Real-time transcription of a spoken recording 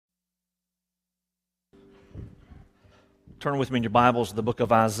Turn with me in your Bibles to the book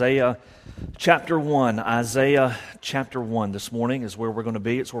of Isaiah, chapter 1. Isaiah, chapter 1 this morning is where we're going to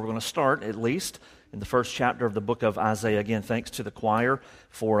be. It's where we're going to start, at least, in the first chapter of the book of Isaiah. Again, thanks to the choir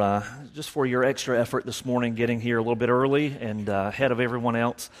for your extra effort this morning, getting here a little bit early and ahead of everyone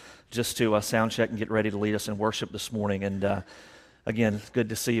else, just to sound check and get ready to lead us in worship this morning. And again, good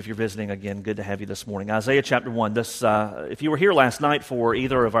to see you if you're visiting. Again, good to have you this morning. Isaiah chapter 1. If you were here last night for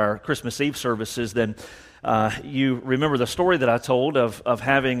either of our Christmas Eve services, then you remember the story that I told of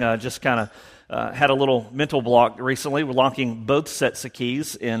having just kind of had a little mental block recently. We're locking both sets of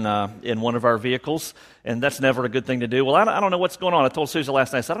keys in one of our vehicles, and that's never a good thing to do. Well, I don't know what's going on. I told Susan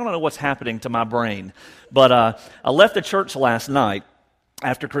last night, I said, I don't know what's happening to my brain. But I left the church last night.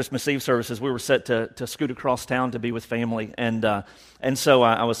 After Christmas Eve services, we were set to scoot across town to be with family, and so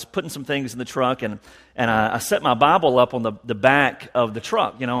I was putting some things in the truck, and I set my Bible up on the back of the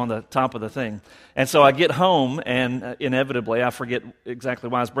truck, on the top of the thing. And so I get home, and inevitably, I forget exactly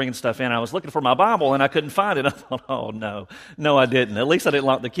why I was bringing stuff in. I was looking for my Bible, and I couldn't find it. I thought, oh, no, I didn't. At least I didn't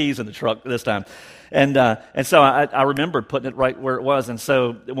lock the keys in the truck this time. And so I remembered putting it right where it was. And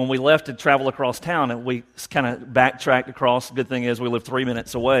so when we left to travel across town, and we kind of backtracked across. The good thing is we live 3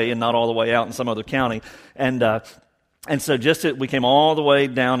 minutes away and not all the way out in some other county. And so we came all the way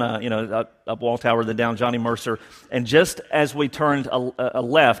down, up Wall Tower, then down Johnny Mercer. And just as we turned a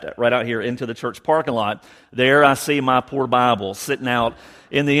left right out here into the church parking lot, there I see my poor Bible sitting out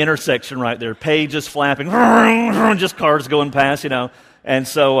in the intersection right there, pages flapping, just cars going past, And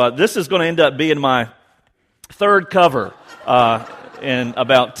so this is going to end up being my third cover in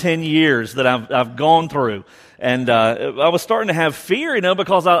about 10 years that I've gone through. And I was starting to have fear,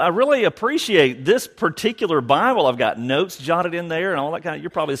 because I really appreciate this particular Bible. I've got notes jotted in there and all that kind of, you're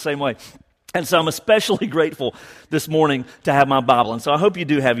probably the same way. And so I'm especially grateful this morning to have my Bible. And so I hope you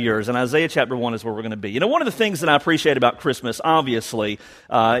do have yours. And Isaiah chapter 1 is where we're going to be. One of the things that I appreciate about Christmas, obviously,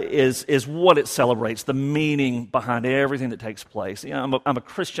 is what it celebrates, the meaning behind everything that takes place. I'm a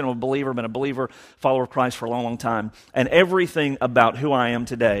Christian, I'm a believer, been a believer, follower of Christ for a long, long time. And everything about who I am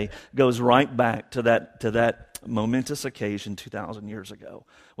today goes right back to that momentous occasion 2,000 years ago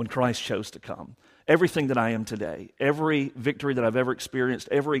when Christ chose to come. Everything that I am today, every victory that I've ever experienced,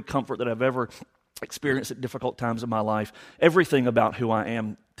 every comfort that I've ever experienced at difficult times in my life, everything about who I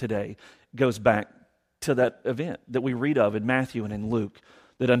am today goes back to that event that we read of in Matthew and in Luke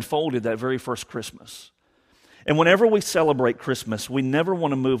that unfolded that very first Christmas. And whenever we celebrate Christmas, we never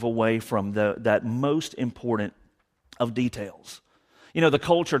want to move away from that most important of details. The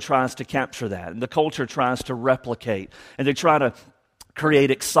culture tries to capture that, and the culture tries to replicate, and they try to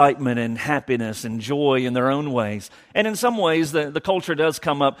create excitement and happiness and joy in their own ways. And in some ways, the culture does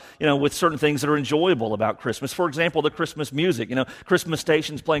come up, with certain things that are enjoyable about Christmas. For example, the Christmas music. Christmas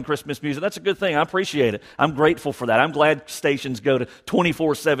stations playing Christmas music. That's a good thing. I appreciate it. I'm grateful for that. I'm glad stations go to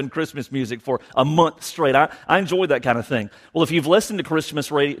 24/7 Christmas music for a month straight. I enjoy that kind of thing. Well, if you've listened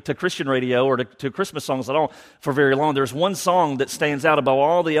to Christian radio or to Christmas songs at all for very long, there's one song that stands out above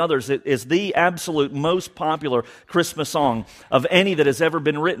all the others. It is the absolute most popular Christmas song of any that has ever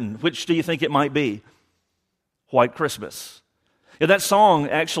been written. Which do you think it might be? White Christmas. That song,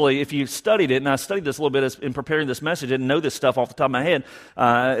 actually, if you studied it, and I studied this a little bit in preparing this message, I didn't know this stuff off the top of my head,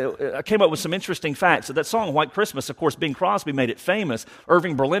 I came up with some interesting facts. That song, White Christmas, of course, Bing Crosby made it famous.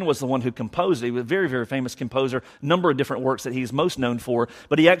 Irving Berlin was the one who composed it. He was a very, very famous composer, number of different works that he's most known for,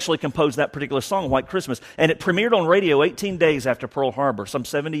 but he actually composed that particular song, White Christmas, and it premiered on radio 18 days after Pearl Harbor, some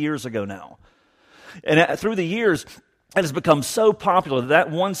 70 years ago now. And through the years, it has become so popular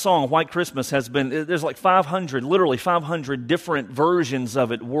that one song, White Christmas, there's like 500 different versions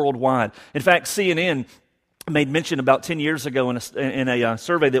of it worldwide. In fact, CNN made mention about 10 years ago in a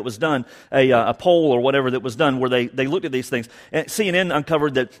survey that was done, a poll or whatever that was done, where they looked at these things. And CNN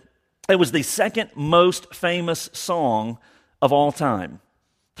uncovered that it was the second most famous song of all time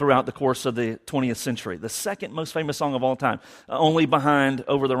throughout the course of the 20th century. The second most famous song of all time, only behind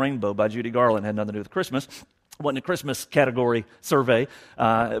Over the Rainbow by Judy Garland. Had nothing to do with Christmas. Wasn't a Christmas category survey,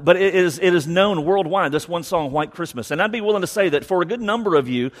 but it is known worldwide, this one song, White Christmas. And I'd be willing to say that for a good number of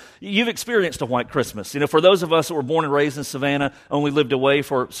you, you've experienced a white Christmas. For those of us that were born and raised in Savannah, only lived away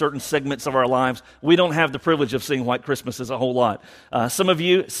for certain segments of our lives, we don't have the privilege of seeing White Christmases a whole lot. Some of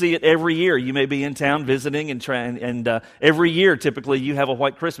you see it every year. You may be in town visiting, and every year, typically, you have a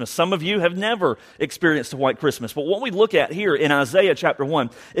White Christmas. Some of you have never experienced a White Christmas. But what we look at here in Isaiah chapter 1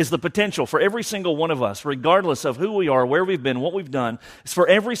 is the potential for every single one of us, regardless of who we are, where we've been, what we've done, is for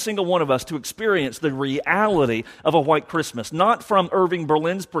every single one of us to experience the reality of a white Christmas. Not from Irving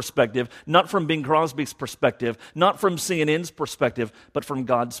Berlin's perspective, not from Bing Crosby's perspective, not from CNN's perspective, but from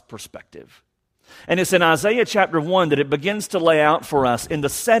God's perspective. And it's in Isaiah chapter 1 that it begins to lay out for us in the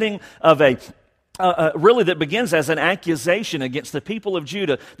setting of really that begins as an accusation against the people of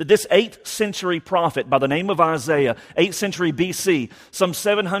Judah, that this 8th century prophet by the name of Isaiah, 8th century BC, some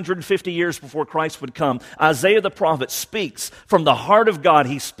 750 years before Christ would come, Isaiah the prophet speaks from the heart of God.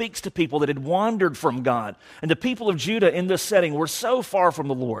 He speaks to people that had wandered from God. And the people of Judah in this setting were so far from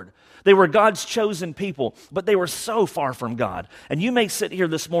the Lord. They were God's chosen people, but they were so far from God. And you may sit here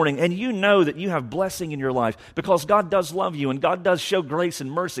this morning and you know that you have blessing in your life because God does love you and God does show grace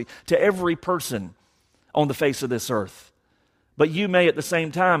and mercy to every person on the face of this earth. But you may at the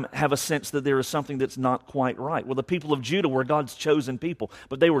same time have a sense that there is something that's not quite right. Well, the people of Judah were God's chosen people,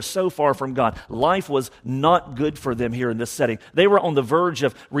 but they were so far from God. Life was not good for them here in this setting. They were on the verge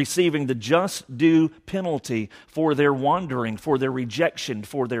of receiving the just due penalty for their wandering, for their rejection,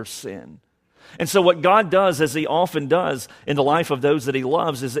 for their sin. And so what God does, as he often does in the life of those that he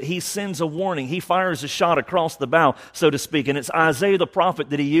loves, is that he sends a warning. He fires a shot across the bow, so to speak. And it's Isaiah the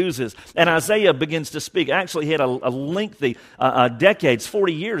prophet that he uses. And Isaiah begins to speak. Actually, he had a lengthy, decades,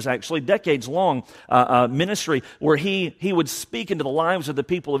 40 years actually, decades-long ministry where he would speak into the lives of the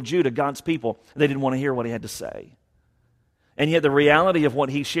people of Judah, God's people. They didn't want to hear what he had to say. And yet the reality of what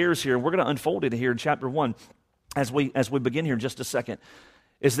he shares here, and we're going to unfold it here in chapter 1 as we begin here in just a second,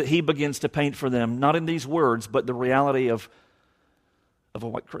 is that he begins to paint for them, not in these words, but the reality of a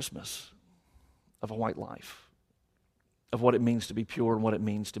white Christmas, of a white life, of what it means to be pure and what it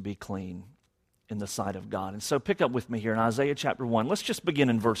means to be clean in the sight of God. And so pick up with me here in Isaiah chapter 1. Let's just begin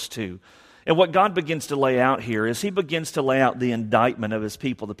in verse 2. And what God begins to lay out here is he begins to lay out the indictment of his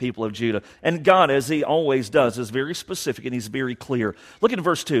people, the people of Judah. And God, as he always does, is very specific and he's very clear. Look at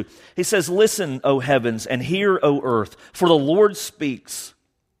verse 2. He says, "Listen, O heavens, and hear, O earth, for the Lord speaks.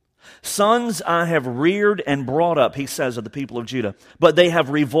 Sons I have reared and brought up," he says of the people of Judah, "but they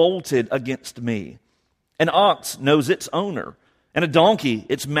have revolted against me. An ox knows its owner, and a donkey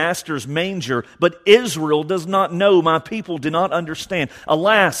its master's manger, but Israel does not know, my people do not understand.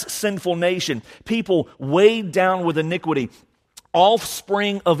 Alas, sinful nation, people weighed down with iniquity,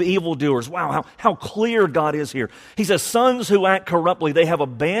 offspring of evildoers." Wow, how clear God is here. He says, sons who act corruptly, they have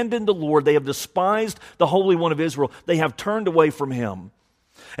abandoned the Lord, they have despised the Holy One of Israel, they have turned away from him.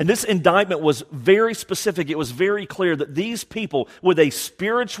 And this indictment was very specific. It was very clear that these people with a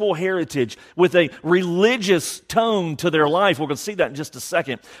spiritual heritage, with a religious tone to their life, we're going to see that in just a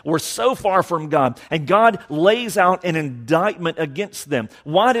second, were so far from God. And God lays out an indictment against them.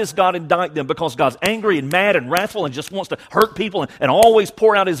 Why does God indict them? Because God's angry and mad and wrathful and just wants to hurt people and always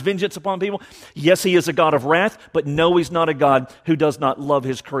pour out his vengeance upon people? Yes, he is a God of wrath, but no, he's not a God who does not love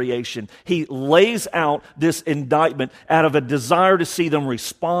his creation. He lays out this indictment out of a desire to see them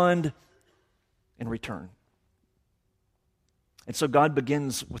respond in return. And so God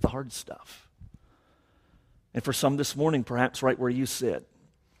begins with the hard stuff. And for some this morning, perhaps right where you sit,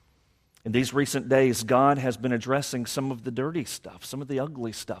 in these recent days, God has been addressing some of the dirty stuff, some of the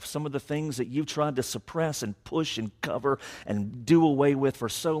ugly stuff, some of the things that you've tried to suppress and push and cover and do away with for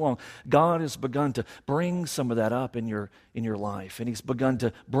so long. God has begun to bring some of that up in your life, and he's begun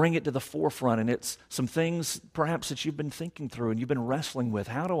to bring it to the forefront, and it's some things perhaps that you've been thinking through and you've been wrestling with.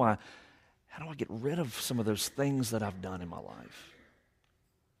 How do I get rid of some of those things that I've done in my life?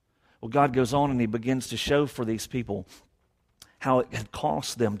 Well, God goes on and he begins to show for these people how it had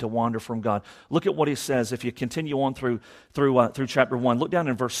cost them to wander from God. Look at what he says. If you continue on through chapter 1, look down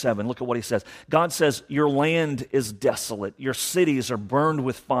in verse 7. Look at what he says. God says, "Your land is desolate. Your cities are burned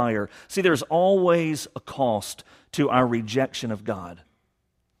with fire." See, there's always a cost to our rejection of God.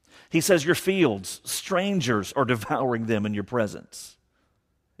 He says, "Your fields, strangers are devouring them in your presence."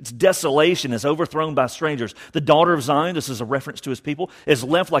 Its desolation is overthrown by strangers. The daughter of Zion, this is a reference to his people, is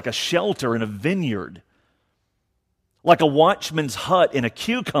left like a shelter in a vineyard, like a watchman's hut in a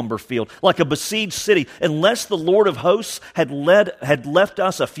cucumber field, like a besieged city. Unless the Lord of hosts had left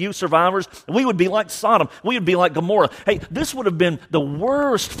us a few survivors, we would be like Sodom. We would be like Gomorrah. Hey, this would have been the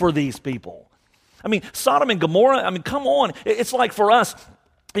worst for these people. I mean, Sodom and Gomorrah, come on. It's like for us,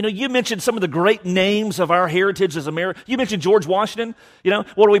 you mentioned some of the great names of our heritage as America. You mentioned George Washington.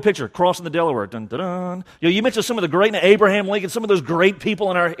 What do we picture? Crossing the Delaware. Dun, dun, dun. You mentioned some of the great Abraham Lincoln, some of those great people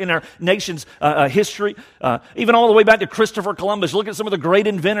in our nation's history. Even all the way back to Christopher Columbus. Look at some of the great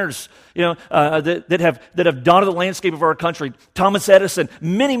inventors, that have dotted the landscape of our country. Thomas Edison.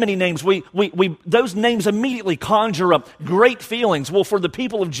 Many, many names. We those names immediately conjure up great feelings. Well, for the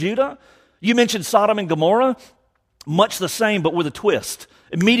people of Judah, you mentioned Sodom and Gomorrah. Much the same, but with a twist.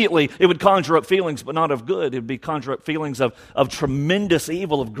 Immediately, it would conjure up feelings, but not of good. It would be conjure up feelings of tremendous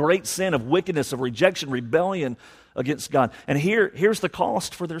evil, of great sin, of wickedness, of rejection, rebellion against God. And here's the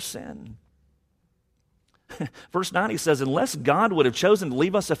cost for their sin. Verse 9, he says, unless God would have chosen to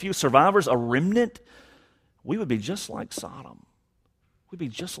leave us a few survivors, a remnant, we would be just like Sodom. We'd be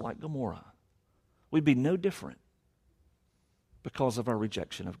just like Gomorrah. We'd be no different because of our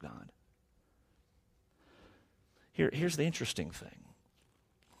rejection of God. Here's the interesting thing.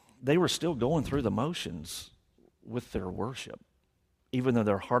 They were still going through the motions with their worship, even though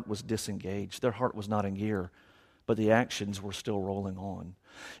their heart was disengaged. Their heart was not in gear, but the actions were still rolling on.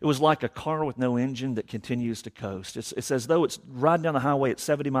 It was like a car with no engine that continues to coast. It's as though it's riding down the highway at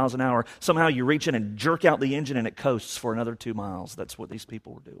 70 miles an hour. Somehow you reach in and jerk out the engine and it coasts for another 2 miles. That's what these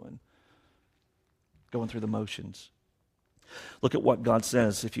people were doing, going through the motions. Look at what God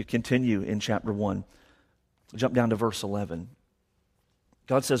says if you continue in chapter 1. Jump down to verse 11.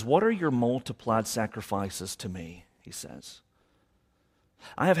 God says, what are your multiplied sacrifices to me? He says.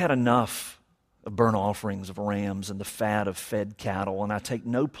 I have had enough of burnt offerings of rams and the fat of fed cattle, and I take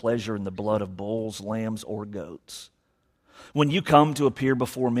no pleasure in the blood of bulls, lambs, or goats. When you come to appear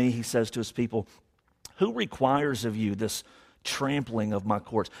before me, he says to his people, who requires of you this trampling of my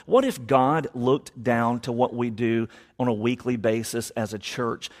courts? What if God looked down to what we do on a weekly basis as a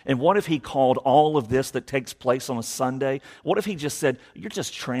church? And what if he called all of this that takes place on a Sunday? What if he just said, you're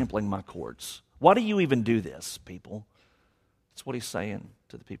just trampling my courts? Why do you even do this, people? That's what he's saying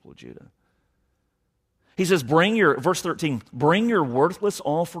to the people of Judah. He says, verse 13, bring your worthless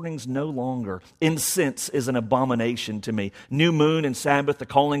offerings no longer. Incense is an abomination to me. New moon and Sabbath, the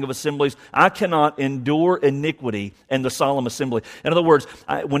calling of assemblies. I cannot endure iniquity and the solemn assembly. In other words,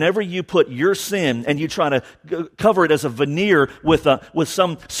 whenever you put your sin and you try to cover it as a veneer with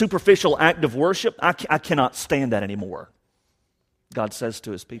some superficial act of worship, I cannot stand that anymore. God says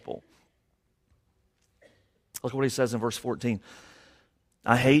to his people. Look what he says in verse 14.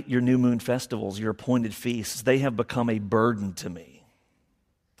 I hate your new moon festivals, your appointed feasts. They have become a burden to me.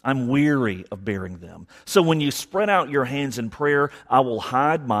 I'm weary of bearing them. So when you spread out your hands in prayer, I will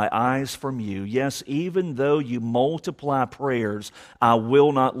hide my eyes from you. Yes, even though you multiply prayers, I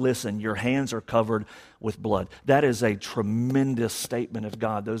will not listen. Your hands are covered with blood. That is a tremendous statement of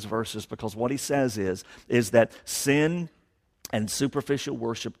God, those verses, because what he says is that sin and superficial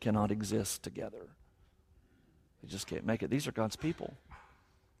worship cannot exist together. You just can't make it. These are God's people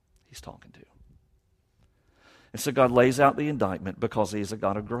he's talking to. And so God lays out the indictment because he is a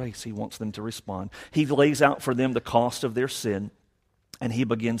God of grace. He wants them to respond. He lays out for them the cost of their sin, and he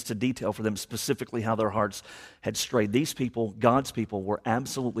begins to detail for them specifically how their hearts had strayed. These people, God's people, were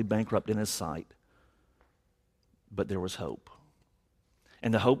absolutely bankrupt in his sight, but there was hope.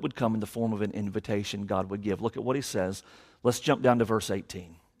 And the hope would come in the form of an invitation God would give. Look at what he says. Let's jump down to verse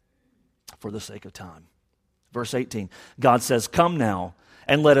 18 for the sake of time. Verse 18, God says, come now,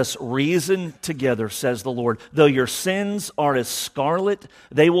 and let us reason together, says the Lord. Though your sins are as scarlet,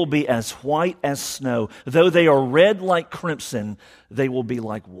 they will be as white as snow. Though they are red like crimson, they will be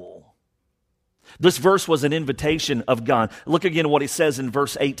like wool. This verse was an invitation of God. Look again at what he says in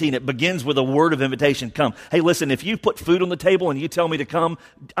verse 18. It begins with a word of invitation. Come. Hey, listen, if you put food on the table and you tell me to come,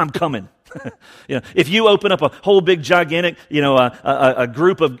 I'm coming. If you open up a whole big gigantic, a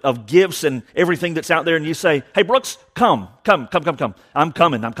group of gifts and everything that's out there and you say, hey, Brooks, come. I'm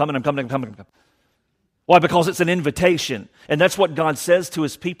coming. Why? Because it's an invitation. And that's what God says to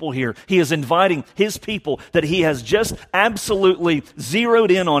his people here. He is inviting his people that he has just absolutely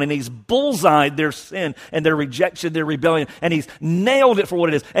zeroed in on, and he's bullseyed their sin and their rejection, their rebellion, and he's nailed it for what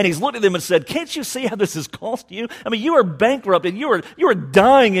it is. And he's looked at them and said, can't you see how this has cost you? I mean, you are bankrupt and you are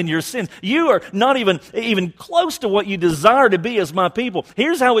dying in your sins. You are not even close to what you desire to be as my people.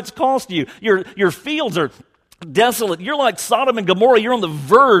 Here's how it's cost you. Your fields are desolate. You're like Sodom and Gomorrah. You're on the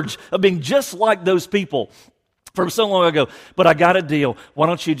verge of being just like those people from so long ago. But I got a deal. Why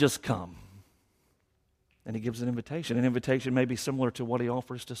don't you just come? And he gives an invitation. An invitation may be similar to what he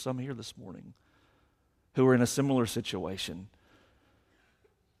offers to some here this morning who are in a similar situation.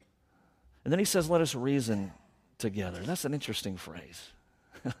 And then he says, let us reason together. That's an interesting phrase.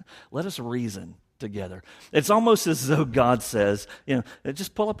 Let us reason together. It's almost as though God says,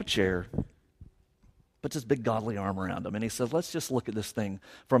 just pull up a chair, put this big godly arm around him, and he says, let's just look at this thing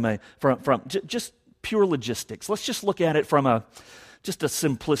from just pure logistics. Let's just look at it from just a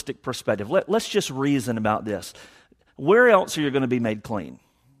simplistic perspective. Let's just reason about this. Where else are you going to be made clean?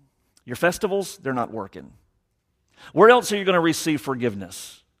 Your festivals, they're not working. Where else are you going to receive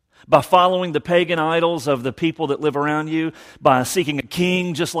forgiveness? By following the pagan idols of the people that live around you, by seeking a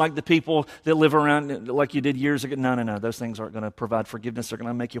king just like the people that live around, like you did years ago. No. Those things aren't going to provide forgiveness. They're going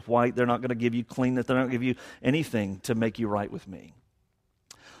to make you white. They're not going to give you cleanness. They're not going to give you anything to make you right with me.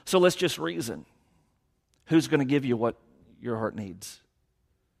 So let's just reason. Who's going to give you what your heart needs?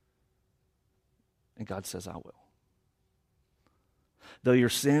 And God says, I will. Though your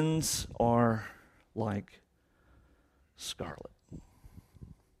sins are like scarlet.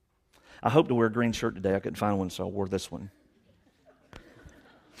 I hope to wear a green shirt today. I couldn't find one, so I wore this one.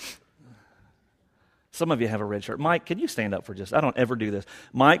 Some of you have a red shirt. Mike, can you stand up for just, I don't ever do this.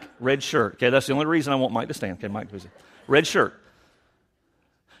 Mike, red shirt. Okay, that's the only reason I want Mike to stand. Okay, Mike, please. Red shirt.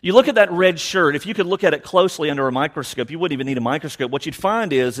 You look at that red shirt, if you could look at it closely under a microscope, you wouldn't even need a microscope. What you'd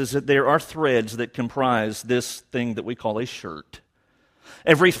find is that there are threads that comprise this thing that we call a shirt.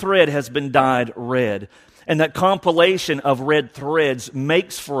 Every thread has been dyed red. And that compilation of red threads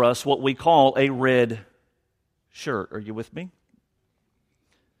makes for us what we call a red shirt. Are you with me?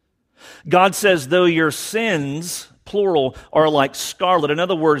 God says, though your sins, plural, are like scarlet. In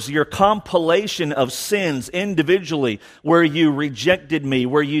other words, your compilation of sins individually, where you rejected me,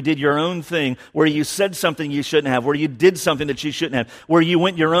 where you did your own thing, where you said something you shouldn't have, where you did something that you shouldn't have, where you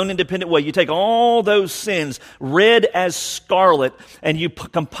went your own independent way. You take all those sins, red as scarlet, and you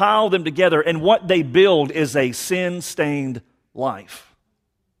compile them together, and what they build is a sin-stained life.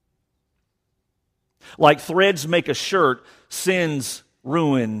 Like threads make a shirt, sins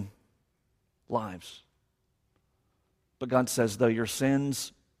ruin lives. But God says, though your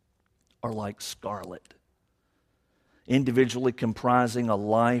sins are like scarlet, individually comprising a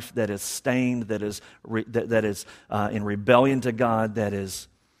life that is stained, that is in rebellion to God, that is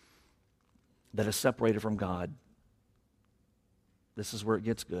separated from God. This is where it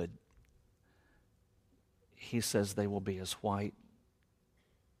gets good. He says they will be as white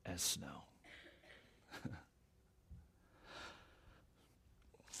as snow.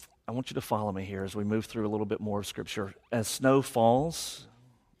 I want you to follow me here as we move through a little bit more of Scripture. As snow falls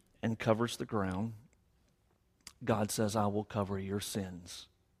and covers the ground, God says, I will cover your sins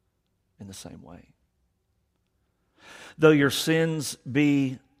in the same way. Though your sins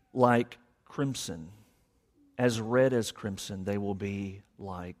be like crimson, as red as crimson, they will be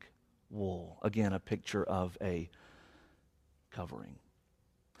like wool. Again, a picture of a covering.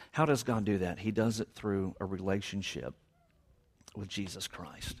 How does God do that? He does it through a relationship with Jesus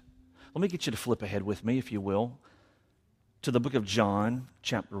Christ. Let me get you to flip ahead with me, if you will, to the book of John,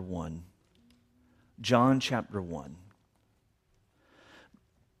 chapter 1. John, chapter 1.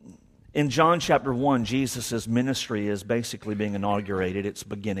 In John, chapter 1, Jesus' ministry is basically being inaugurated. It's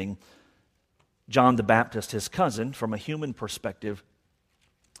beginning. John the Baptist, his cousin, from a human perspective,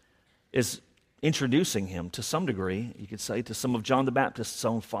 is introducing him to some degree, you could say, to some of John the Baptist's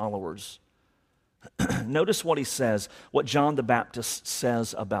own followers. Notice what he says, what John the Baptist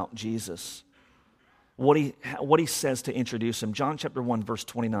says about Jesus, what he says to introduce him. John chapter 1, verse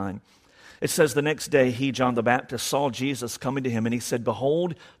 29. It says, the next day he, John the Baptist, saw Jesus coming to him, and he said,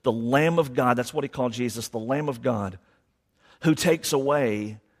 behold, the Lamb of God, that's what he called Jesus, the Lamb of God, who takes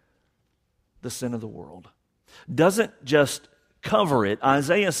away the sin of the world. Doesn't just cover it.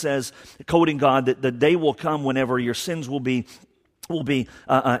 Isaiah says, quoting God, that the day will come whenever your sins will be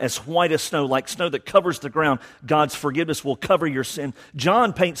as white as snow, like snow that covers the ground. God's forgiveness will cover your sin.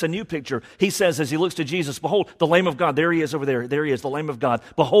 John paints a new picture. He says, as he looks to Jesus, behold, the Lamb of God, there he is over there. There he is, the Lamb of God.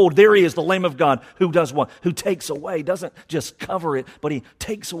 Behold, there he is, the Lamb of God, who does what? Who takes away, doesn't just cover it, but he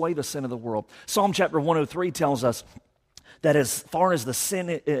takes away the sin of the world. Psalm chapter 103 tells us that as far as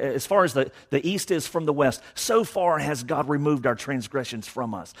the east is from the west, so far has God removed our transgressions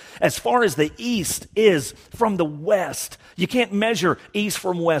from us. As far as the east is from the west, you can't measure east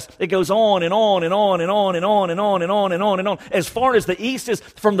from west. It goes on and on and on and on and on and on and on and on and on. As far as the east is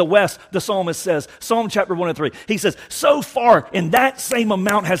from the west, the psalmist says, Psalm chapter 103, he says, so far in that same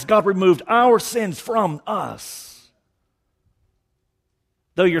amount has God removed our sins from us.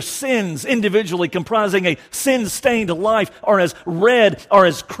 Though your sins individually comprising a sin-stained life are as red, are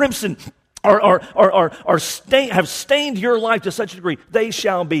as crimson, have stained your life to such a degree, they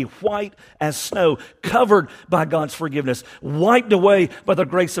shall be white as snow, covered by God's forgiveness, wiped away by the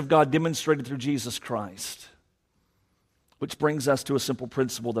grace of God demonstrated through Jesus Christ. Which brings us to a simple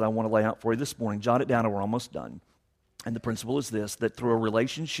principle that I want to lay out for you this morning. Jot it down and we're almost done. And the principle is this, that through a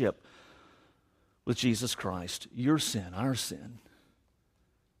relationship with Jesus Christ, your sin, our sin,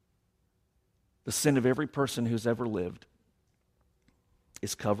 the sin of every person who's ever lived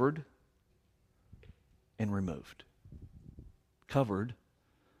is covered and removed. Covered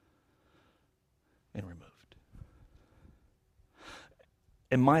and removed.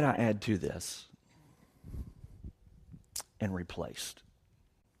 And might I add to this, and replaced.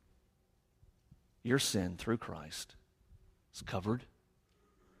 Your sin through Christ is covered,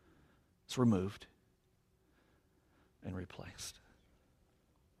 it's removed, and replaced.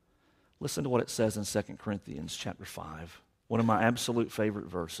 Listen to what it says in 2 Corinthians chapter 5, one of my absolute favorite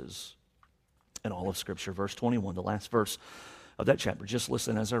verses. in all of Scripture. Verse 21, the last verse of that chapter. Just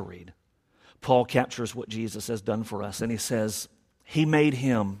listen as I read. Paul captures what Jesus has done for us, and he says, He made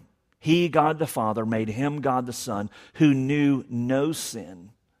him, He, God the Father, made him, God the Son, who knew no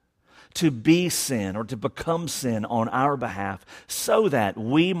sin, to be sin or to become sin on our behalf, so that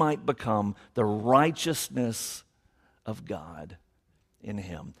we might become the righteousness of God in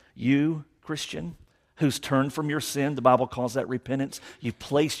him. You, Christian, who's turned from your sin, the Bible calls that repentance. You've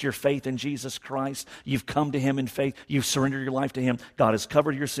placed your faith in Jesus Christ. You've come to him in faith. You've surrendered your life to him. God has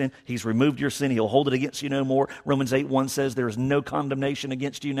covered your sin. He's removed your sin. He'll hold it against you no more. Romans 8:1 says there is no condemnation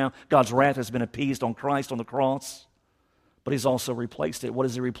against you now. God's wrath has been appeased on Christ on the cross. But he's also replaced it. What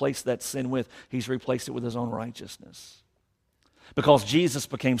does he replace that sin with? He's replaced it with his own righteousness. Because Jesus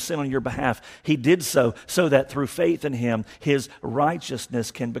became sin on your behalf, he did so that through faith in him, his righteousness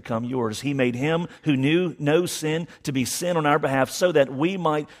can become yours. He made him who knew no sin to be sin on our behalf, so that we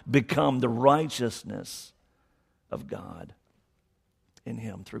might become the righteousness of God in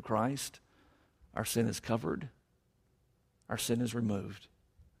him. Through Christ, our sin is covered, our sin is removed.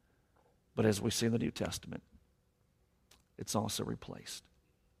 But as we see in the New Testament, it's also replaced.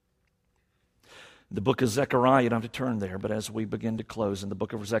 The book of Zechariah, you don't have to turn there, but as we begin to close in the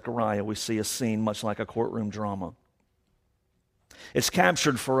book of Zechariah, we see a scene much like a courtroom drama. It's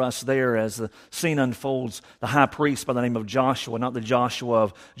captured for us there as the scene unfolds. The high priest by the name of Joshua, not the Joshua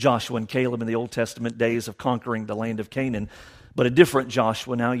of Joshua and Caleb in the Old Testament days of conquering the land of Canaan, but a different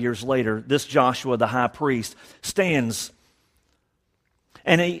Joshua now years later. This Joshua, the high priest, stands.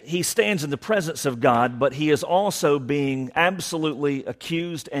 And he stands in the presence of God, but he is also being absolutely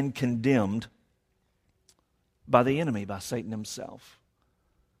accused and condemned by the enemy, by Satan himself.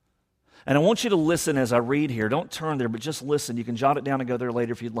 And I want you to listen as I read here. Don't turn there, but just listen. You can jot it down and go there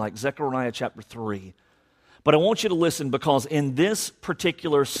later if you'd like. Zechariah chapter 3. But I want you to listen because in this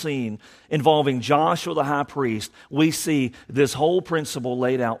particular scene involving Joshua the high priest, we see this whole principle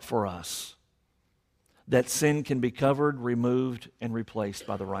laid out for us. That sin can be covered, removed, and replaced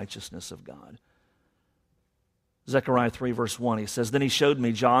by the righteousness of God. Zechariah 3 verse 1, he says, Then he showed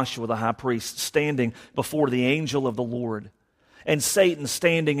me Joshua the high priest standing before the angel of the Lord, and Satan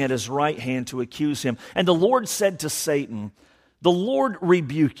standing at his right hand to accuse him. And the Lord said to Satan, The Lord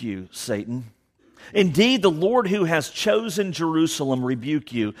rebuke you, Satan. Indeed, the Lord who has chosen Jerusalem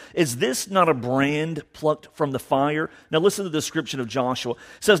rebuke you. Is this not a brand plucked from the fire? Now listen to the description of Joshua. It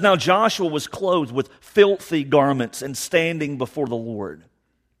says, Now Joshua was clothed with filthy garments and standing before the Lord.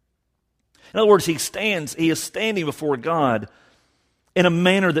 In other words, he is standing before God in a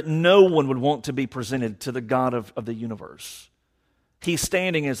manner that no one would want to be presented to the God of the universe. He's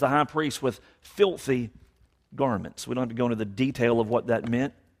standing as the high priest with filthy garments. We don't have to go into the detail of what that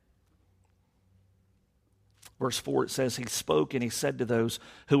meant. Verse 4, it says, He spoke and he said to those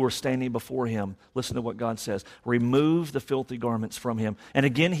who were standing before him, listen to what God says, remove the filthy garments from him. And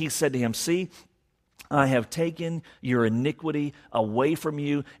again he said to him, See, I have taken your iniquity away from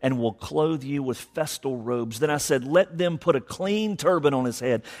you and will clothe you with festal robes. Then I said, Let them put a clean turban on his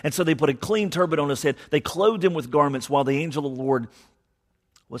head. And so they put a clean turban on his head. They clothed him with garments while the angel of the Lord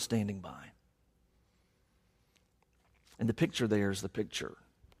was standing by. And the picture there is the picture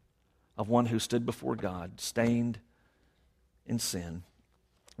of one who stood before God, stained in sin,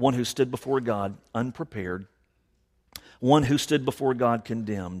 one who stood before God unprepared, one who stood before God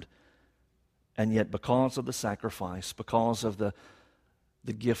condemned, and yet because of the sacrifice, because of the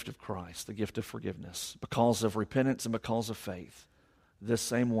gift of Christ, the gift of forgiveness, because of repentance and because of faith, this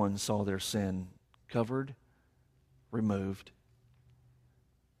same one saw their sin covered, removed,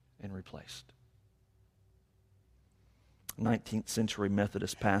 and replaced. 19th century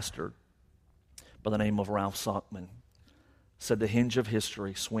Methodist pastor by the name of Ralph Sockman said the hinge of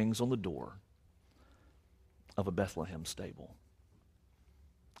history swings on the door of a Bethlehem stable.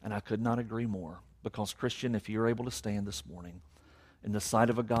 And I could not agree more, because Christian, if you're able to stand this morning in the sight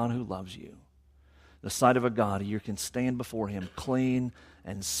of a God who loves you, the sight of a God you can stand before him clean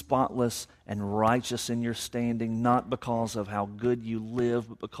and spotless and righteous in your standing, not because of how good you live,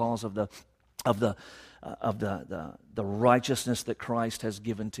 but because of the righteousness that Christ has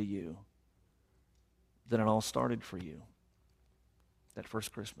given to you. Then it all started for you that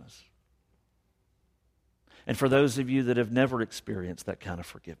first Christmas. And for those of you that have never experienced that kind of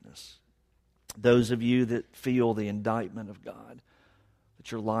forgiveness, those of you that feel the indictment of God,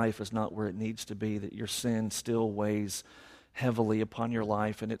 that your life is not where it needs to be, that your sin still weighs heavily upon your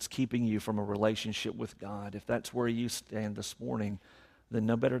life and it's keeping you from a relationship with God, if that's where you stand this morning, then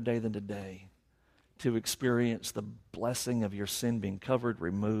no better day than today to experience the blessing of your sin being covered,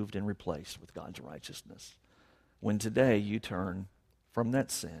 removed, and replaced with God's righteousness. When today you turn from that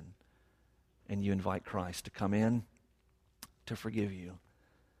sin and you invite Christ to come in, to forgive you,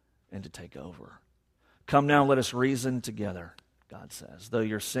 and to take over. Come now, let us reason together, God says. Though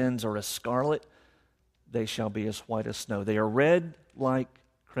your sins are as scarlet, they shall be as white as snow. They are red like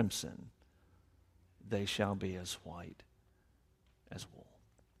crimson. They shall be as white as wool.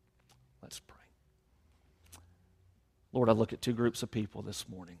 Let's pray. Lord, I look at two groups of people this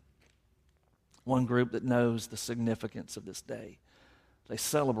morning. One group that knows the significance of this day. They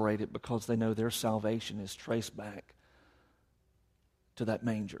celebrate it because they know their salvation is traced back to that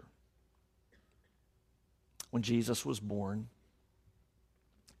manger. When Jesus was born,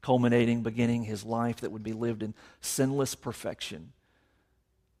 beginning his life that would be lived in sinless perfection,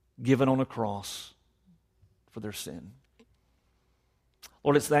 given on a cross for their sin.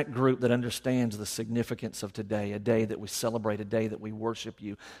 Lord, it's that group that understands the significance of today, a day that we celebrate, a day that we worship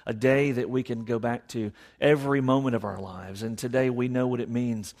you, a day that we can go back to every moment of our lives. And today we know what it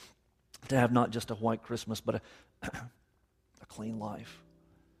means to have not just a white Christmas, but a clean life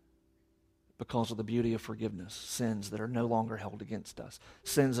because of the beauty of forgiveness, sins that are no longer held against us,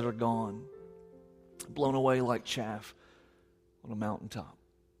 sins that are gone, blown away like chaff on a mountaintop,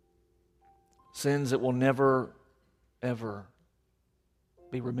 sins that will never, ever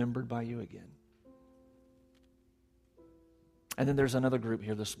be remembered by you again. And then there's another group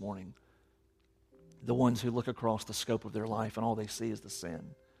here this morning, the ones who look across the scope of their life and all they see is the sin.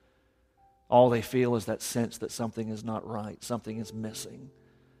 All they feel is that sense that something is not right, something is missing.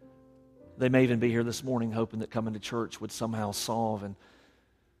 They may even be here this morning hoping that coming to church would somehow solve and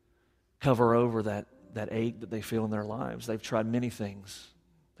cover over that ache that they feel in their lives. They've tried many things.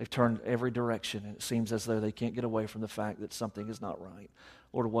 They've turned every direction, and it seems as though they can't get away from the fact that something is not right.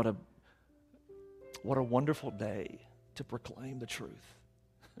 Lord, what a wonderful day to proclaim the truth.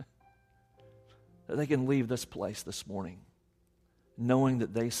 That they can leave this place this morning knowing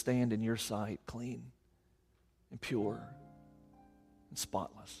that they stand in your sight clean and pure and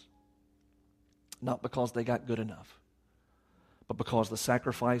spotless. Not because they got good enough, but because the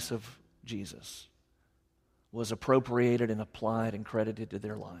sacrifice of Jesus was appropriated and applied and credited to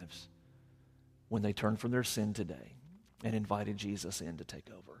their lives when they turned from their sin today and invited Jesus in to take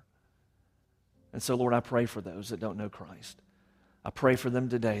over. And so, Lord, I pray for those that don't know Christ. I pray for them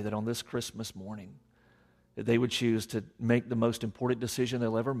today that on this Christmas morning, that they would choose to make the most important decision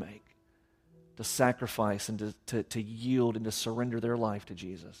they'll ever make, to sacrifice and to yield and to surrender their life to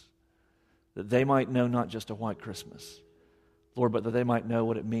Jesus, that they might know not just a white Christmas, Lord, but that they might know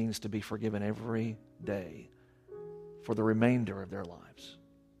what it means to be forgiven every day for the remainder of their lives.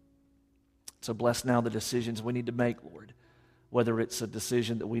 So bless now the decisions we need to make, Lord, whether it's a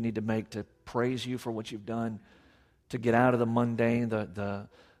decision that we need to make to praise you for what you've done, to get out of the mundane, the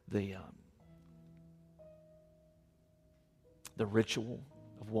ritual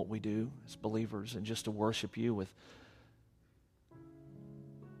of what we do as believers, and just to worship you with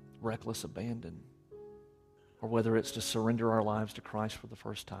reckless abandon, or whether it's to surrender our lives to Christ for the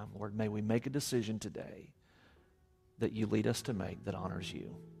first time. Lord, may we make a decision today that you lead us to make that honors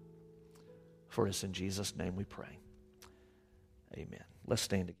you. For us in Jesus' name we pray. Amen. Let's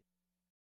stand again.